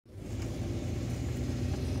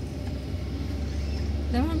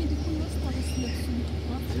دارم میدی کن باز تابست لپسون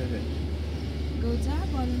Evet. گوزه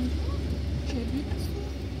بالون کبریت سو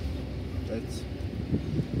Evet.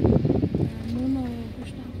 نون و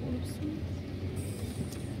گوشتن خوربسون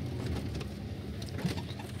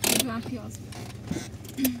هم پیاز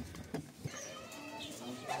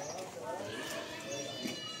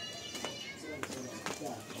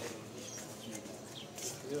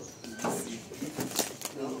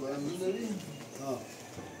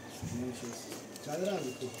چند رنگ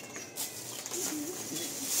تو؟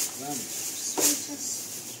 رنگ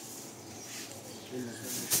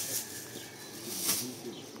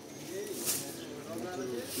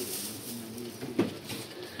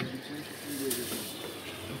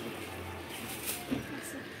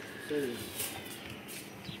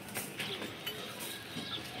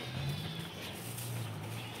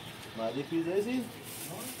Madi pizza isi?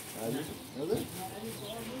 Madi? Nerede?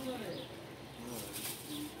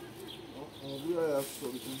 Bu ya yaptı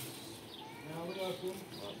olsun. Ne yapıyorsun?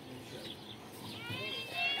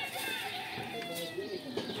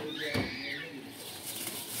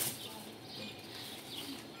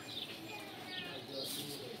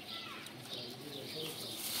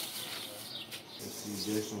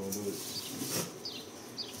 Sizce şunu olur.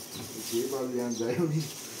 İki bağlayan dayanıyor.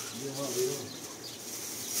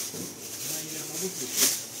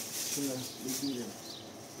 Şuna bir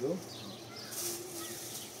yok.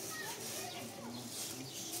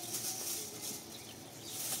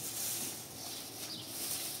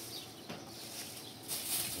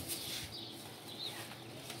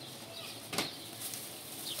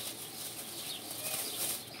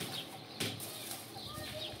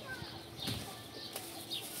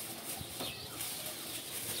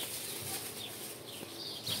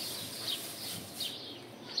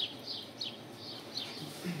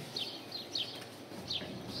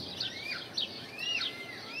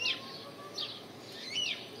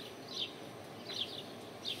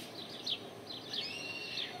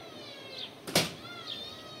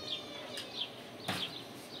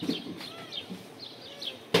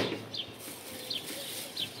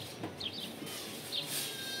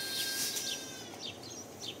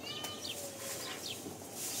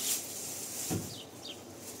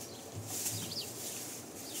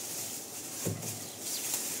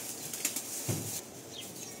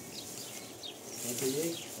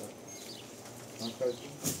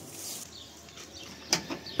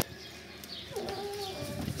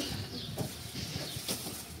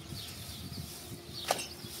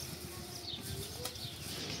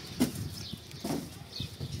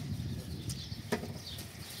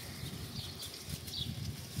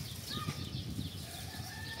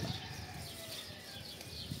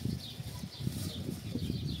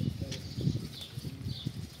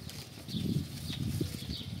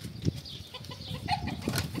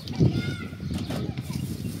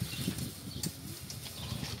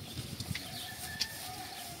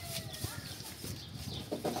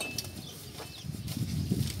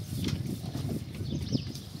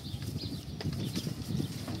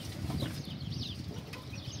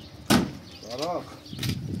 Bak.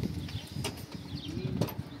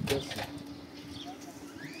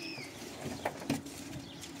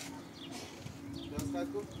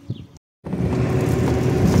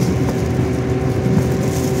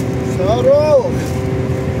 Sarı.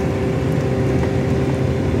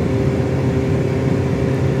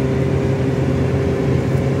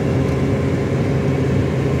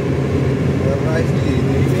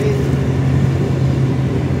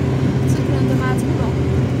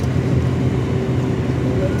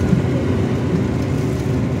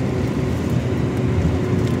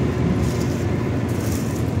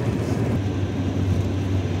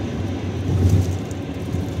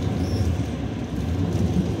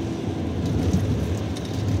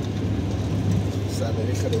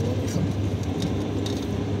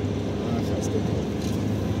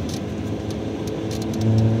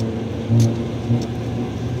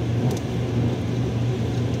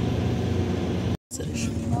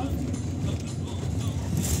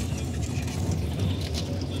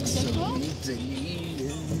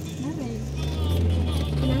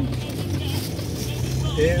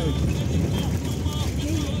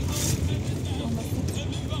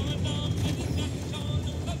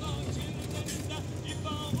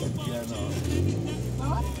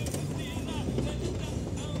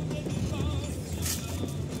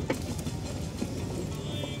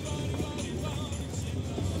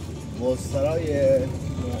 Mostrarje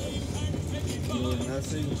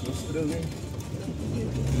nasi ustroji.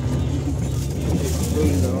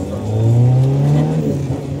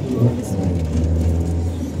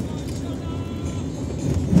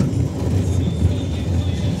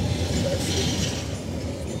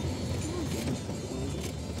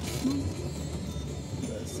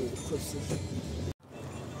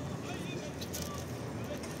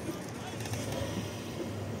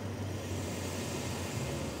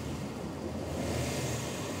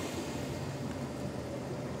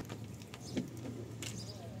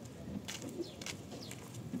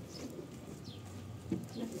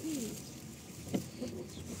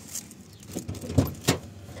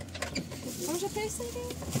 może pejseri?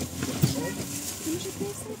 Może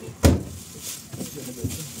pejseri?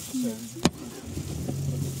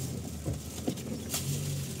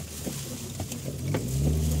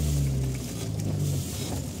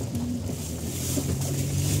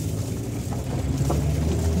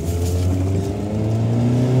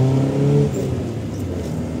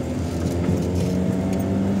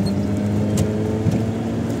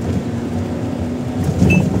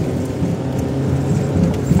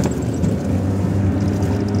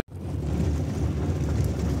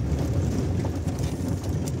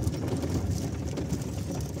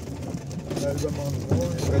 Her zaman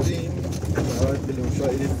o قديم عاد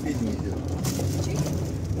بالوسائل الفيديو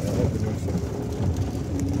عاد بالوسائل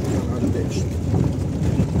عاد ديش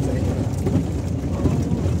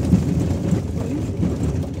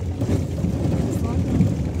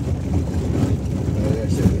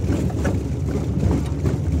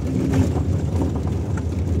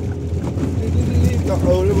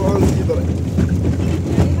أول ما عاد يبرد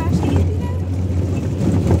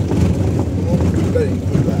ممكن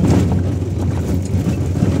بري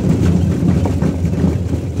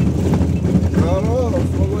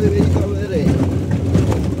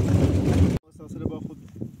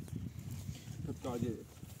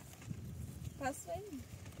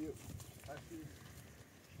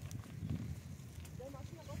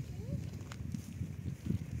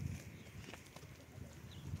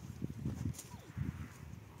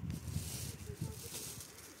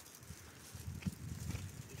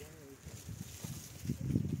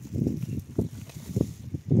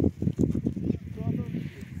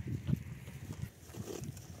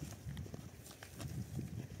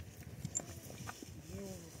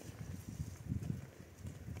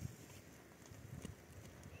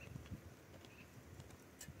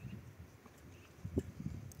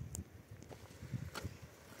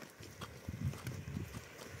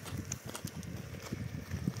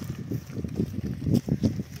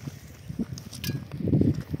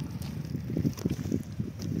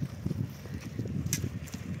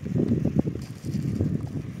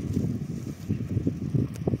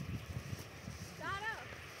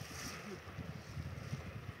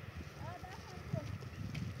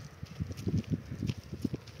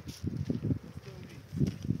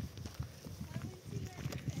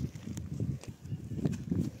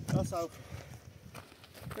Sao?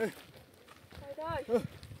 Dai, dai.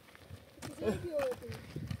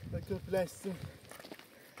 Perché plesso?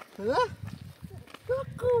 Là?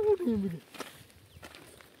 Cacchio!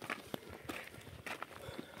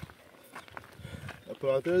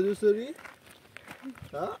 Apparato du story?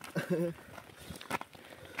 Ja.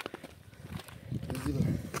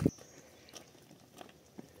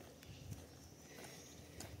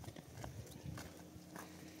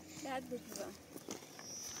 بعد بكذا.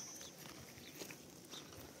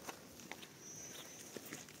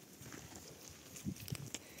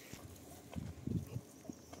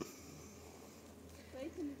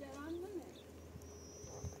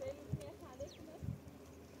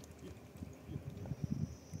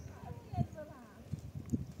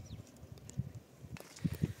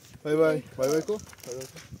 باي باي باي بايكو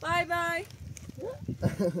باي باي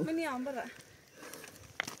من يوم برا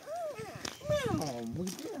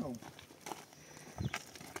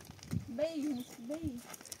بي بي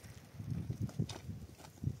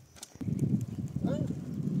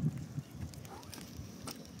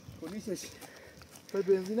Polices, fai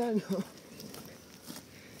benzinaio.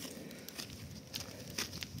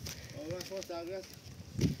 Ora forse adesso.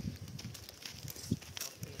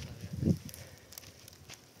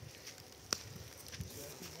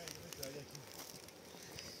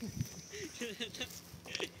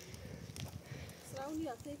 سراوني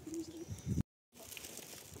أعطيك نجري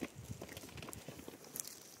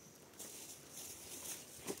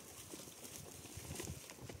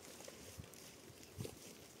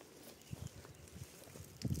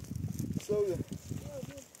Slowly.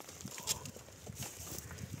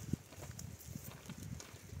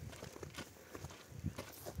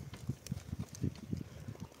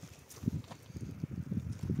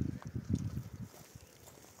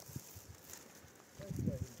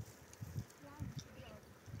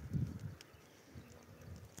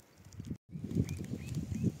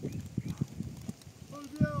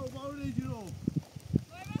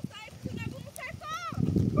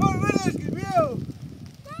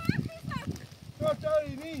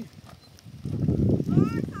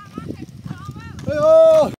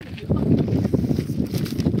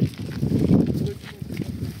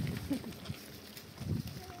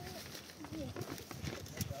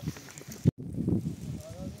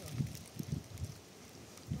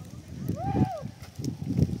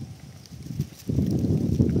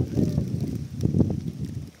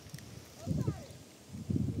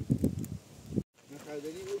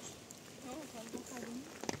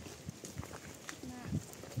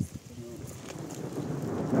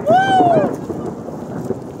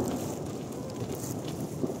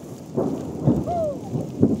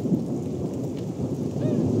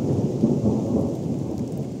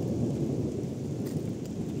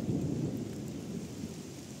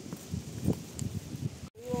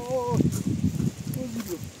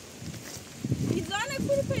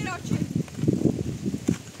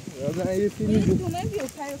 نه یه فیلمی این بود. دونه بیو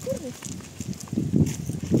پای کرد.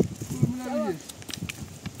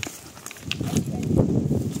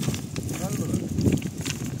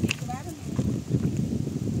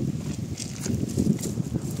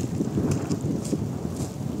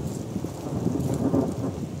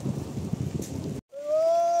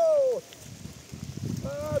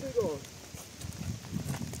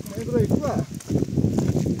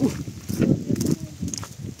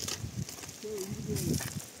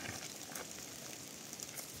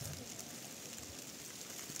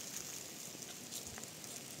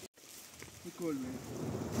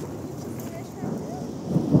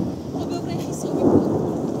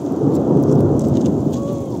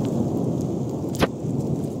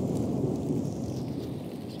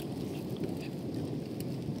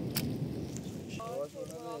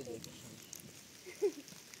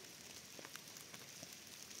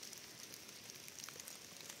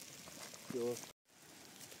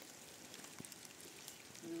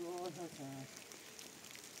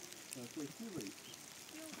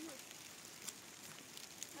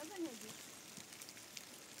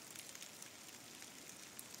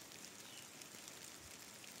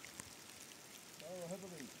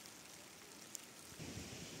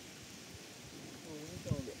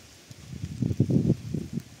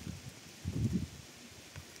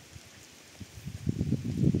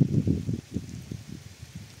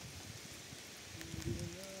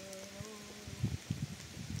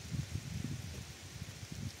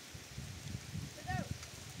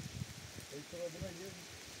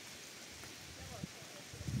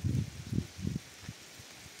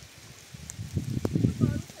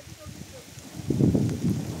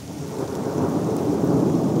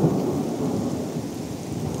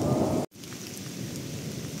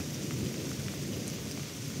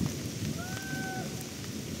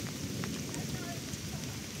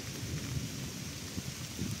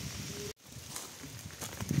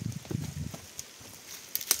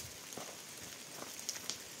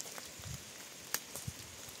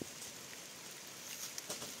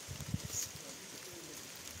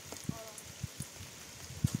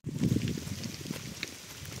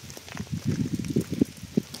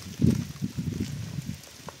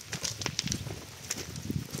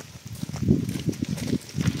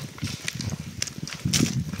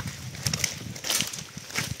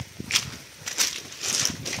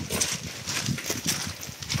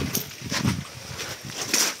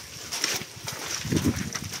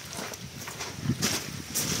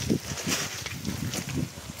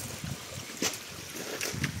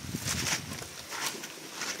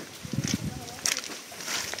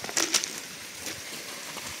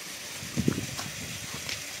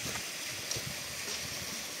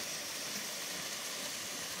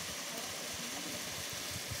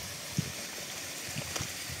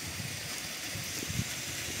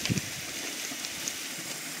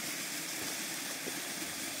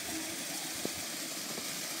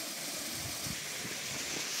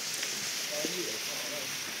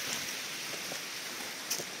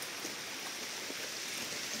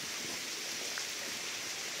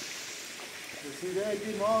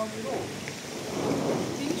 Direi no, no.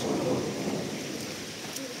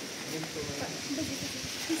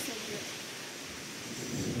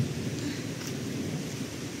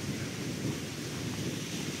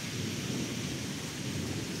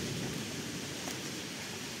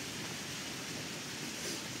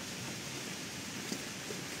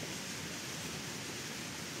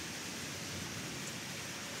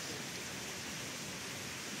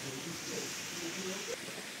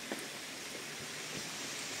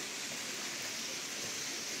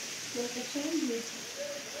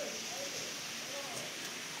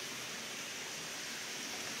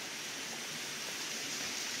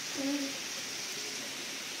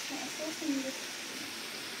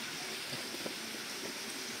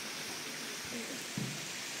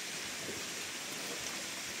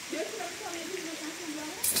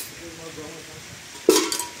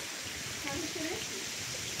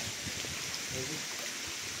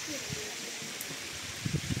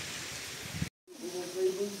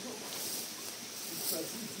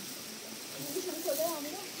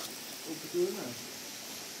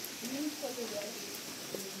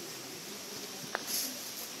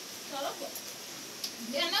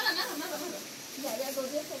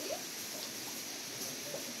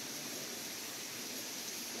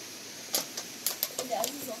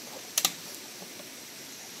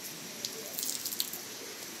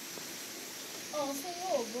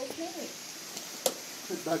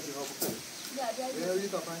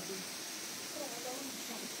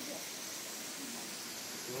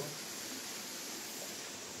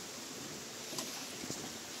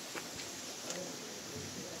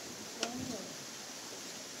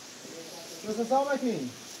 Você sabe aqui?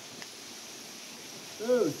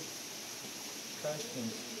 Dude.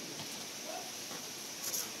 Casquinho.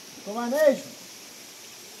 Comanete.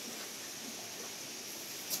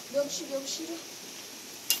 Gökşire.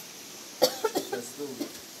 Sesli oldu.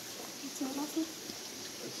 Nasıl?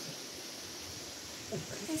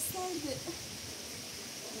 Seslerdi.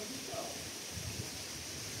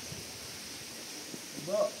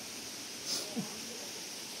 Bak.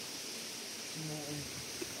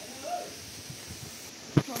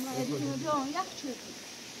 Sonra editini bir yak çözdüm.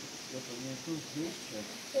 Yapalım. Tudo isso.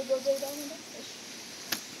 Pegou o dedo ainda.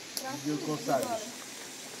 Viu consegue?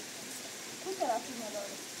 Qual tarafına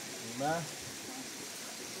doğru? Né?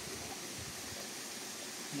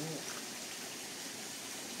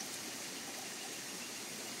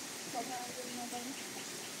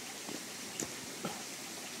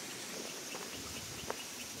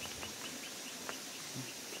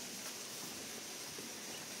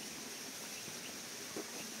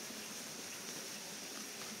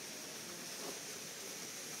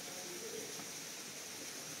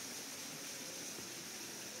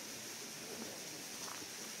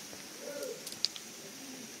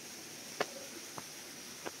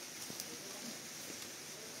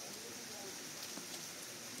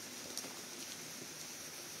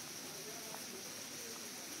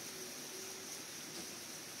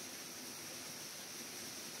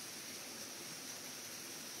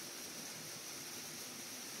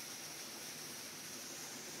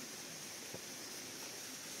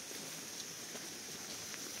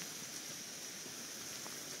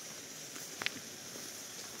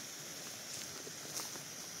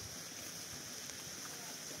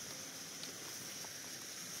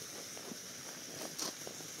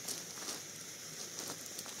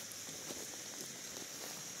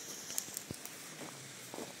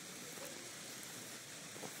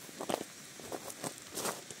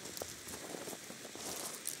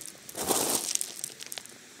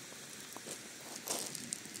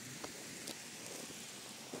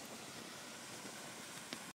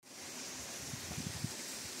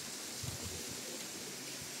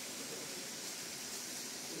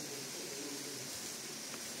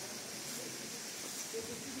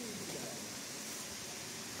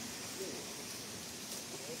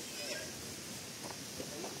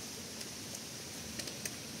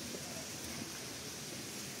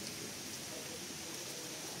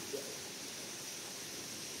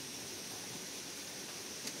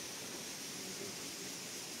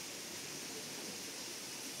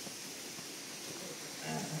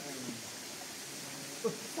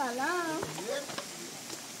 سلام.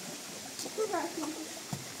 تو رفتیم.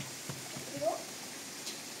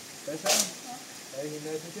 Fechado? Aí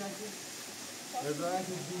nessa aqui aqui. Eu vou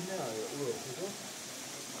aqui de não, o ficou?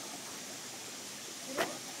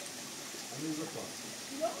 Amigo só.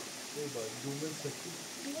 Ei, boy, do meu aqui.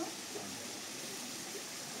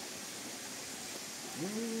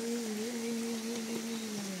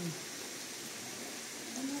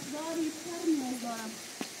 مقداری پر نیاز دارم.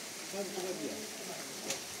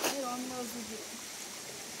 ایران موجودی.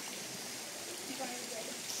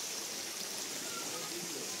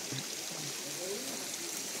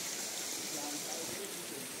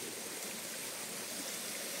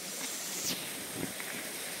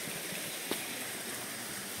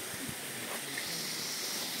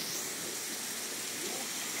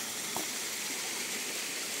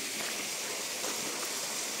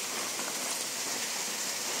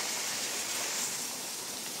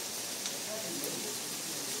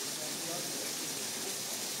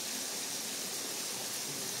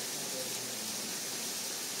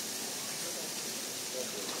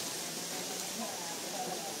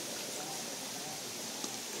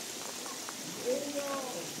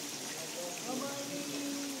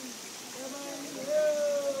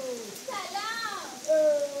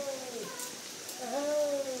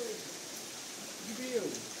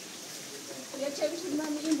 یه چه بشید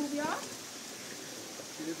من این بو بیا؟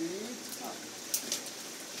 Tira daí.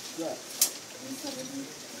 Já.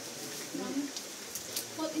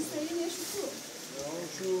 خود istediğin ya şu su. Não,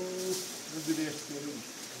 şu no direito dele.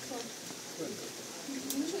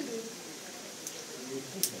 Bunu söylüyorum.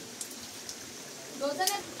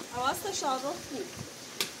 Dozene avasta şarroh bu.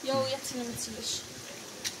 Ya o yatını mitilir.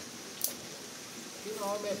 Que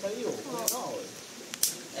não, meta aí, ó. Não, ó.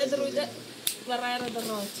 Edruide varrera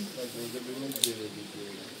derroti. Mas eu também não dele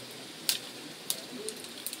aqui.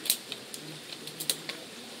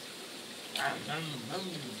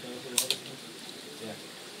 Yeah.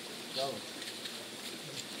 Go.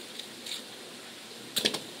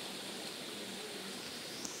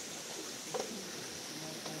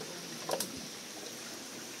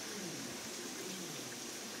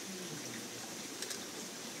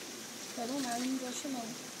 Pero ben uğraşamam.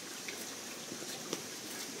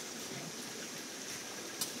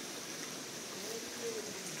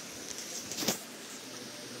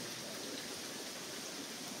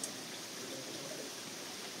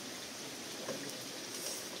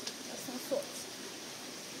 Aslında sos.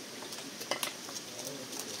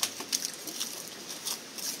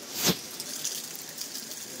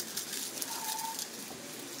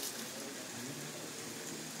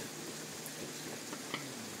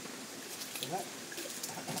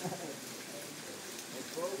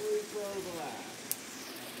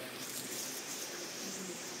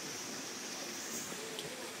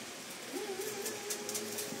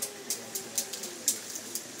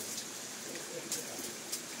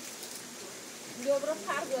 Dobra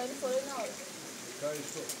fardo, ele foi na hora. Tá,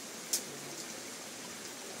 isso.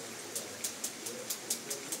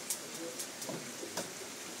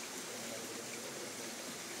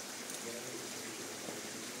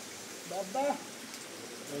 Baba.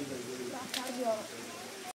 Pra fardo.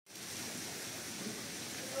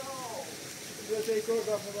 Eu sei que eu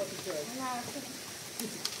gosto de você. Não.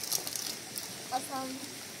 Aslında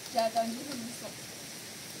yerden girilmişler.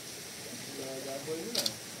 لا بقول لا.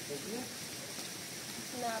 تسمع؟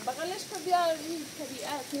 لا بقلش طبيعة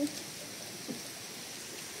طبيعات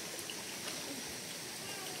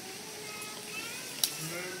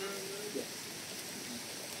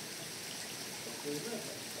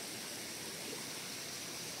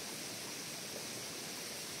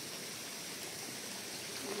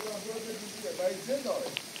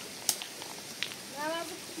لا ما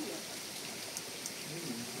بكتير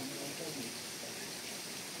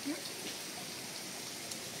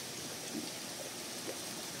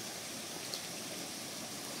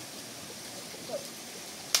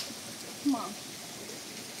Tamam.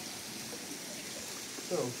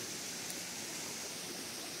 Tamam.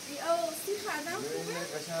 أو سيخ عدم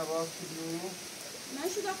عشان أبغى كله. ما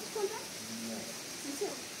شو داخل كله؟ لا.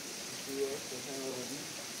 نسيت. شو عشان أبغى.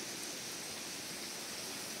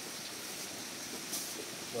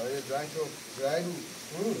 شوية درايشو درايدو.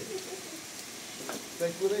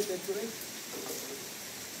 تكوري تكوري.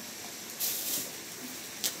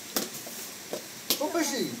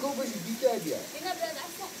 كوبشي بيتابيا. هنا بلاد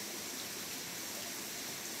أحسن.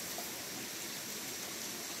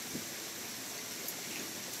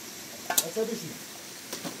 Adaptation.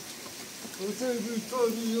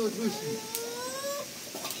 Adaptation.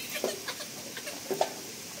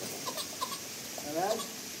 Evet.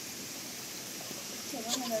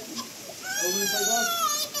 Selam ederim. Onu sayar.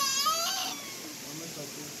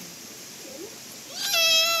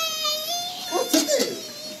 O çıktı.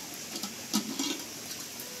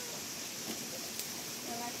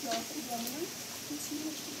 Evet, yolcu canım.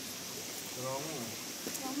 Tamam mı?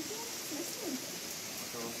 Tamam mı? Nasıl?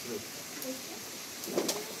 Tamam.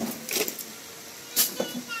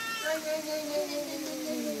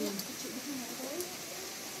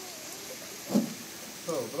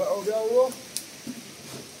 Tamam, bravo bravo.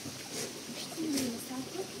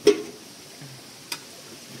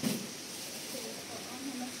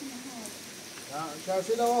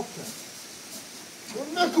 شاشة وقفة.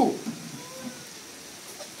 ونكو.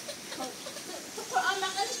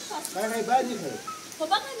 هاي بعدي خير.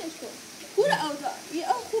 خباقة نشكو. كورة أو ذا.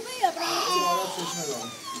 يا خوبة يا برا. ما أعرف شو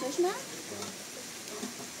اسمه. شو اسمه؟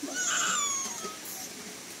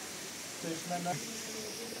 شو اسمه؟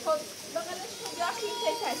 خباقة نشكو جاشي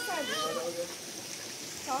كي تحسن.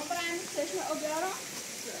 تمام برا شو اسمه أو بيارا؟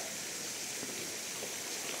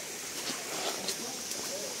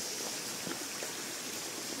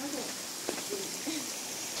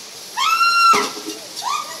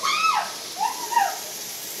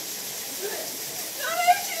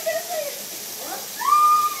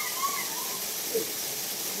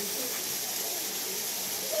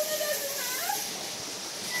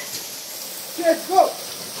 Let's go.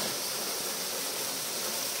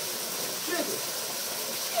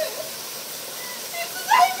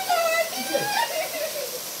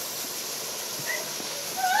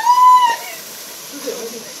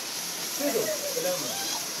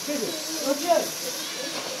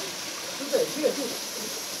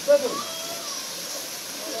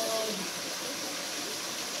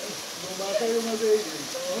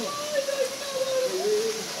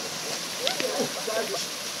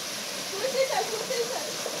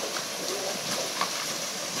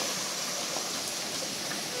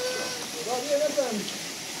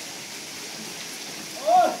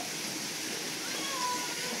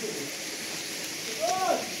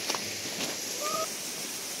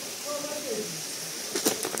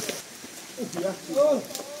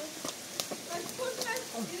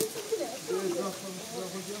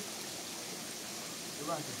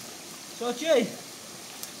 شاکی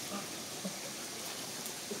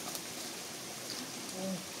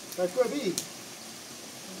تکو بی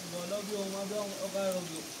بالا بیا اومده آقا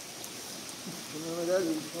بیا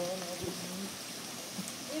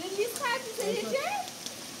اینو لیست خرد سریع چه؟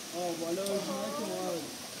 بالا اومده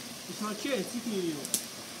شاکی چی کنیم؟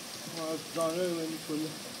 دانه منی کنه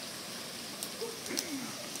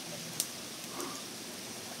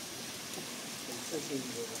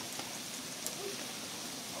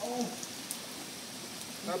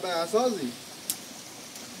نه به اساسی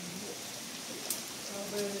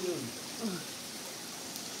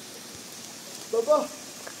بابا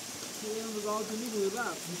این روزا تو میگوی رفت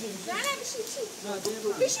نه بشی چی؟ نه دیگه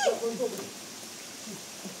بشی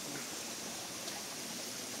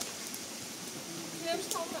نمیشه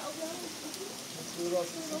تمام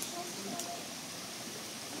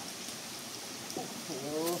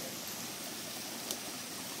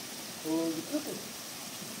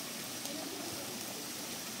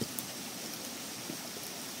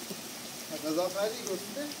غذا خیلی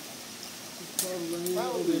گسته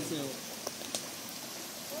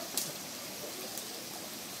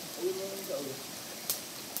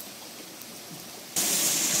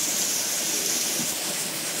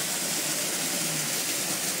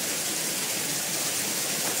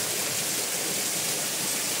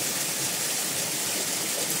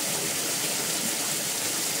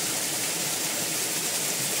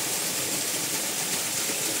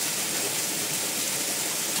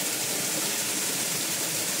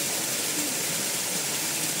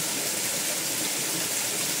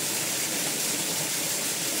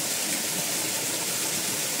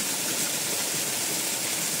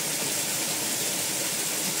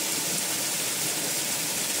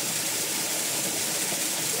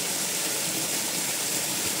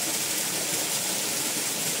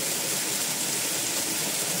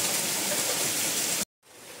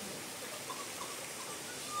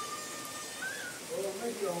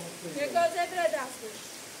یه گازه بره دستش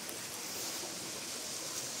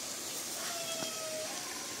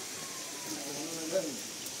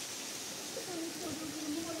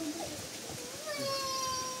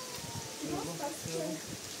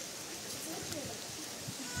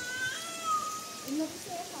اینو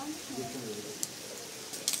بسیار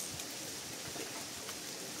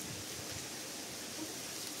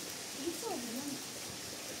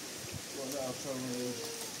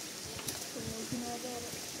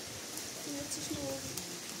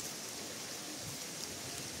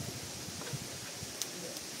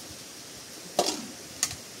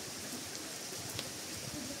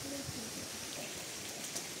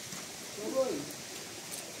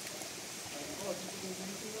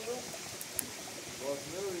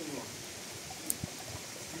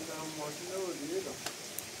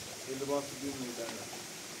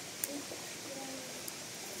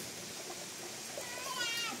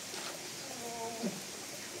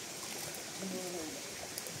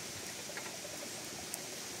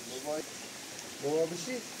بابا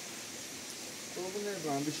بشی بابا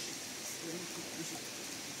نمیدونم بشی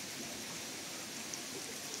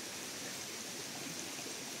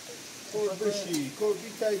بشی کور بی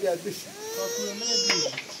تایید بشی کاکو من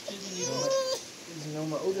بیا چیزی نگاه چیزی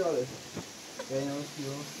نامه او داره بینامش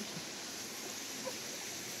بیو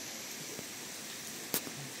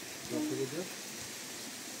Nasıl gidiyor?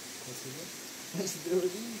 Nasıl gidiyor? Nasıl gidiyor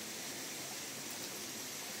değil?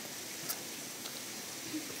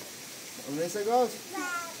 Neyse gaz.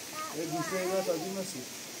 Düşmeye gaz acımasın.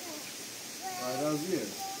 Razıyım.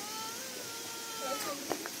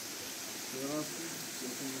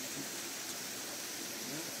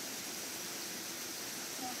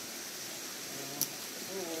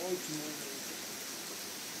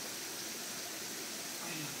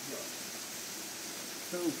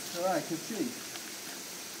 Tavuk, köpçeyi.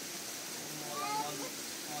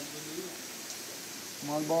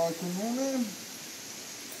 Mal balkonunu.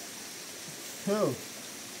 Tavuk.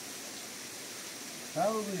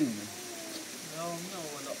 Tavuk değil mi? Ya ne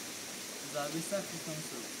ola? Zabi saklı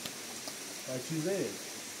konuşu. Kaç yüzde?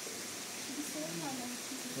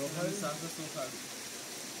 Zabi saklı sokar.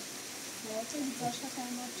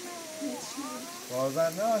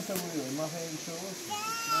 Bazen ne varsa vuruyor. Mahaya bir şey olursun.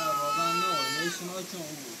 Ne bazen ne var? Ne işin açın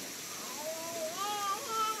olur.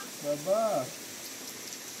 Baba.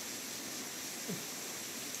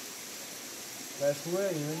 Ben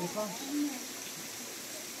şuraya yemeğini yıkan.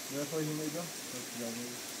 Buraya koy yemeği de. Çok güzel.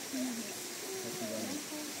 Çok güzel.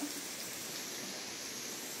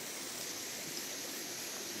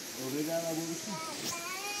 Oraya gel bulursun.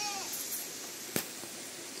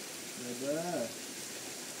 Baba.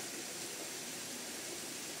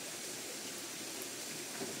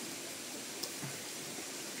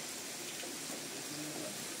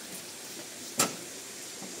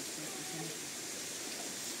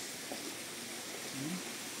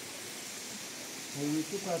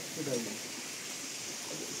 Itu satu kedai.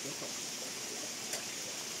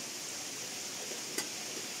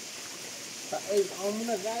 Tak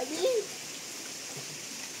amna gadi.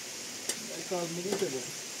 Kal mudi sebe.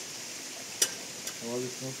 Awal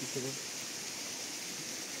isno sebe.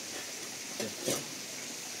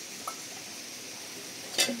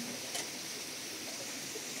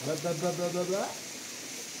 Bla.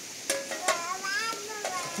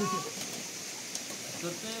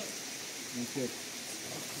 Tapi Mungkin.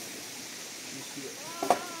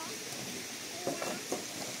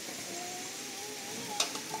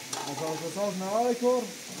 Asal na ekor.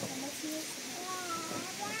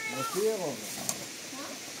 Refrigeraren.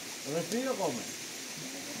 Refrigeraren.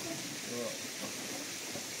 Ja.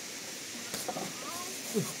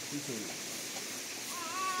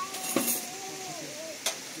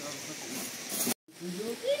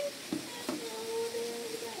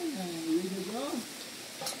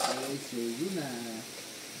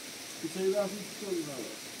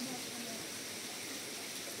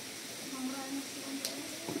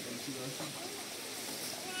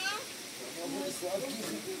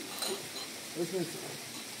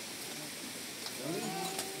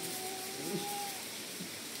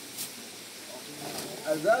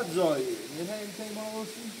 Azad joy. Nihai inte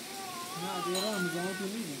mawasi. nah dia orang jangan tu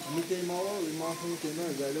ni. Inte mawa, mafu kena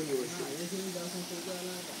jalan boleh. Nah, dia sini jangan kerja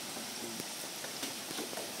lah.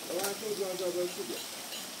 Orang tu jaga bersih.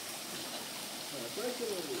 Saya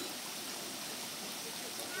kira ni.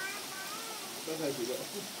 Tak juga.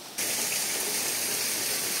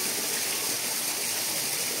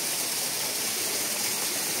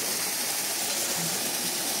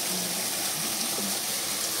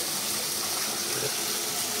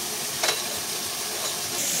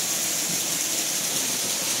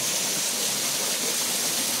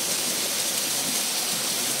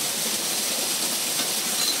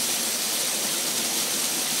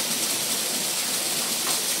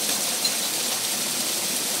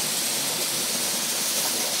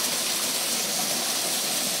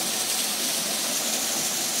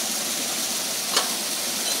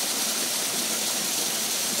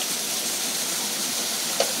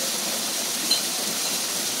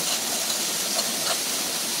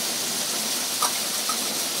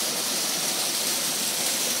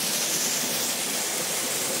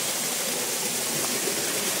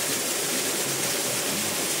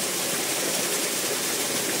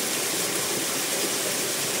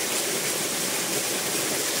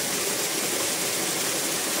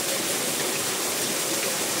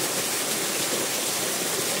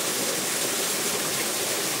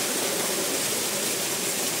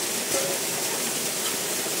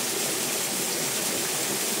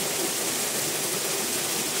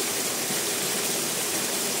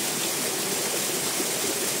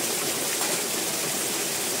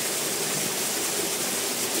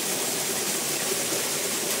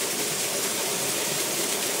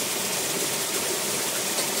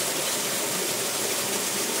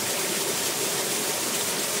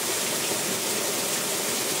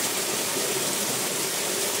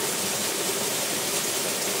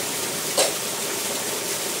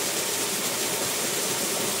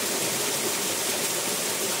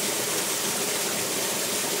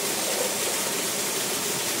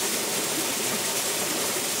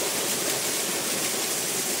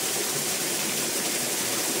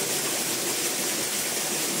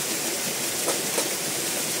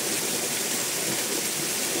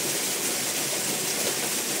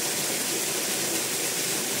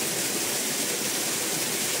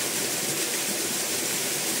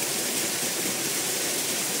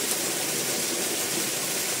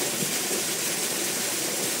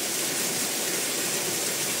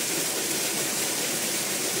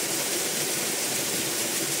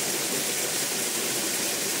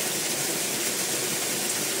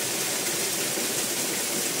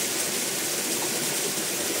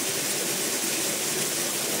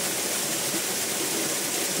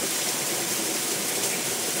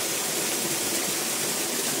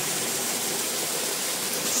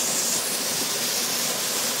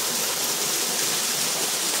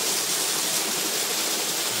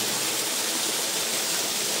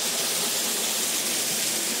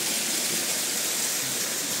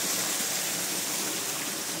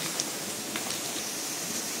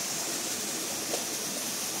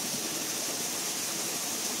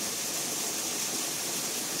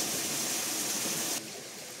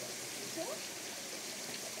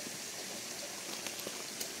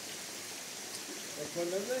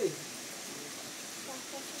 Quando é aí?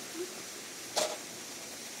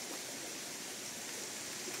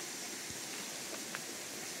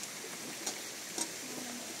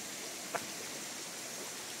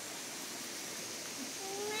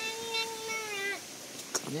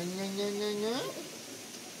 نه نه نه نه نه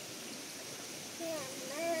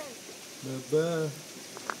بابا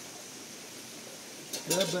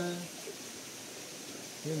بابا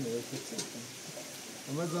هنا فتح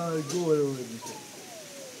اما ظهر جوه لو بدك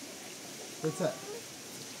فتح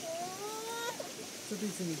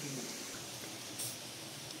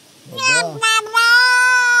بابا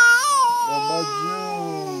بابا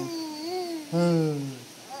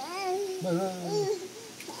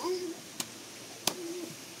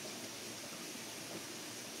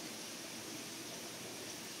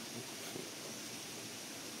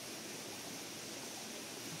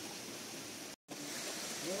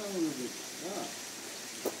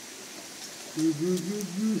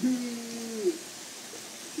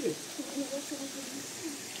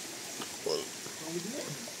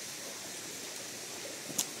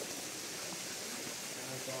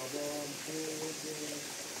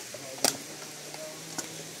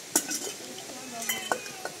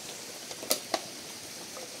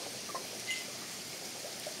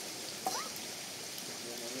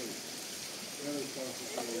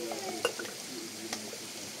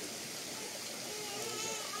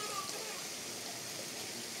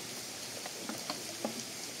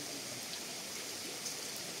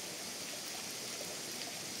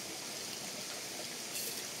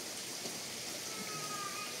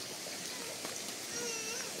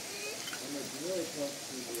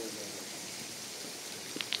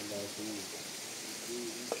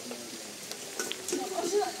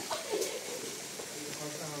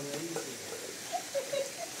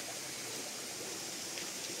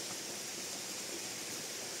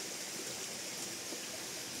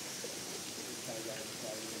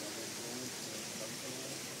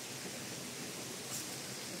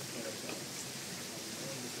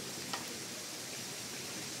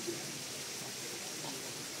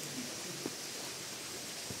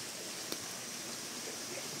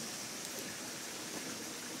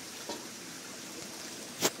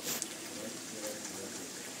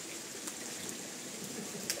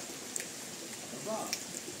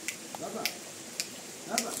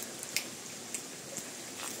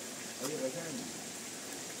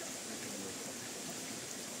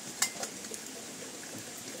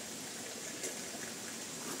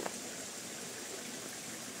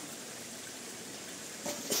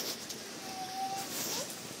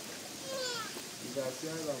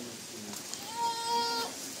جون بابا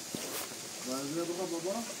منظور بابا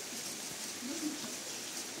بابا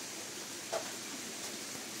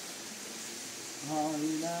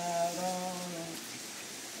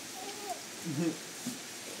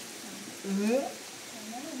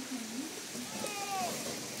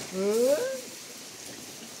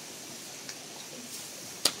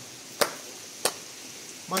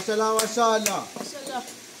ما شاء الله ما شاء الله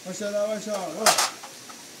ما شاء الله ما شاء الله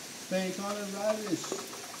پیکان ورش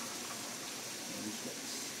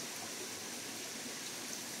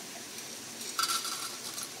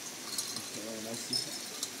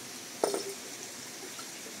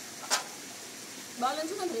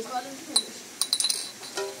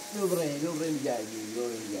دوباره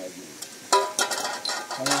میگردیم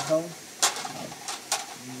خلاص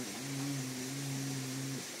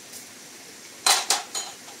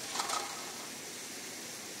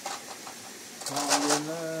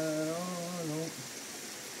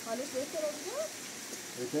حالش بهتر بود؟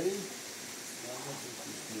 بهتری؟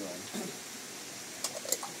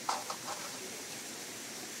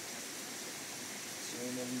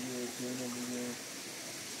 چه نمیگه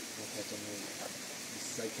بخاطر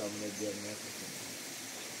سعی کامل دیگر نکنم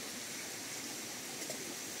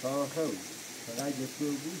خواهد فقط گفتو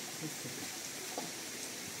بود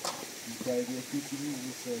تربیتی که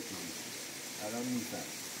نیست سایتی الان میفهم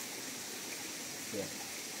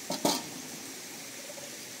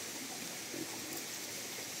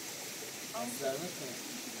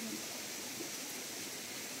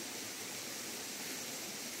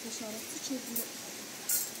بشارتی چجوره؟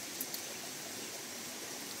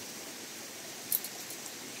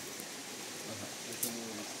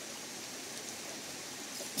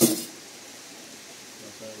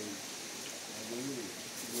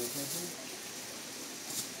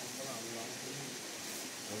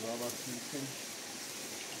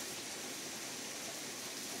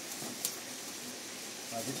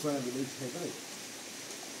 Hadi koyalım bile hiç hedef.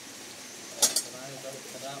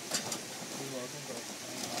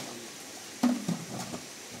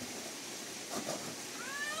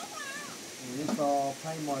 این تا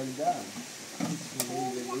 5 مایل ده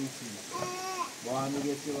با هم دیگه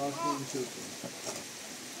ارتباط نمی‌شه.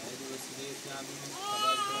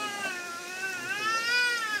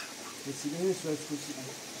 رسیده نیست بس کشیدم.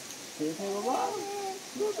 بابا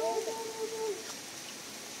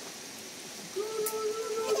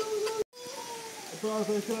تو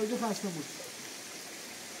آرزوی راجع خسته بود.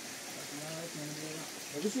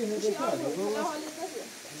 بشین هدیه کرد. حالا حالی داری.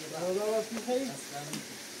 حالا وقتی خیلی.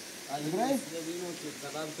 برای ببینم که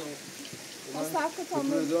سبب تو مصرف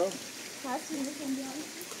کتامون. هستی میکنم بیام.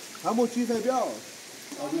 همون چیز بیا.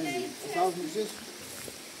 ساز میشه.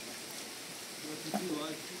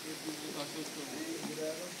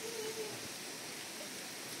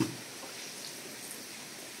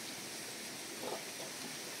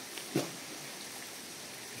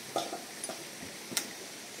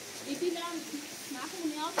 İpilen nakım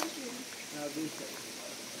ne yapıyorsun? Neredeyse.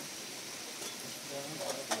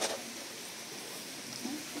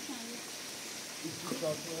 İki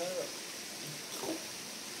saatine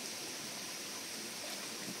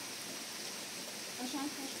Aşağı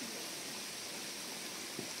kaçtı.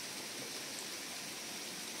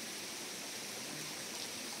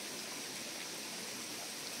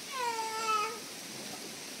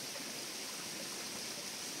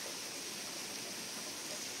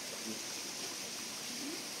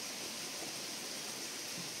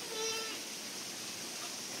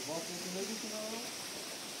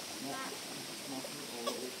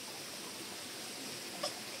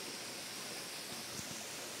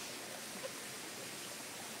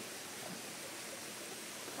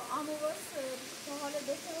 Ama burası şu hale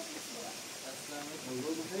beter olmuş mu?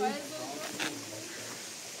 Hayır,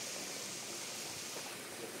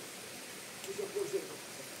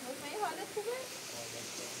 Bakmayı halet bu be.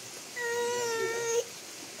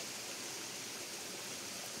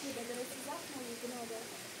 Bir de böyle sıcak mı oldu ne oldu?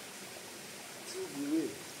 بوی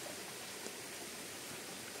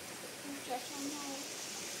Muhteşem ne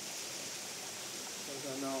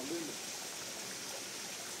oldu?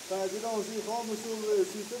 بعدی آزی خواه بسور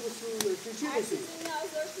سیسه بسور چی Her بسور؟ sizin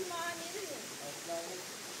yazdığı maniyeli mi?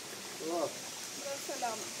 Bak. Burası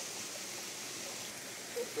selam.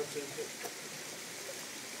 Çok da çekti.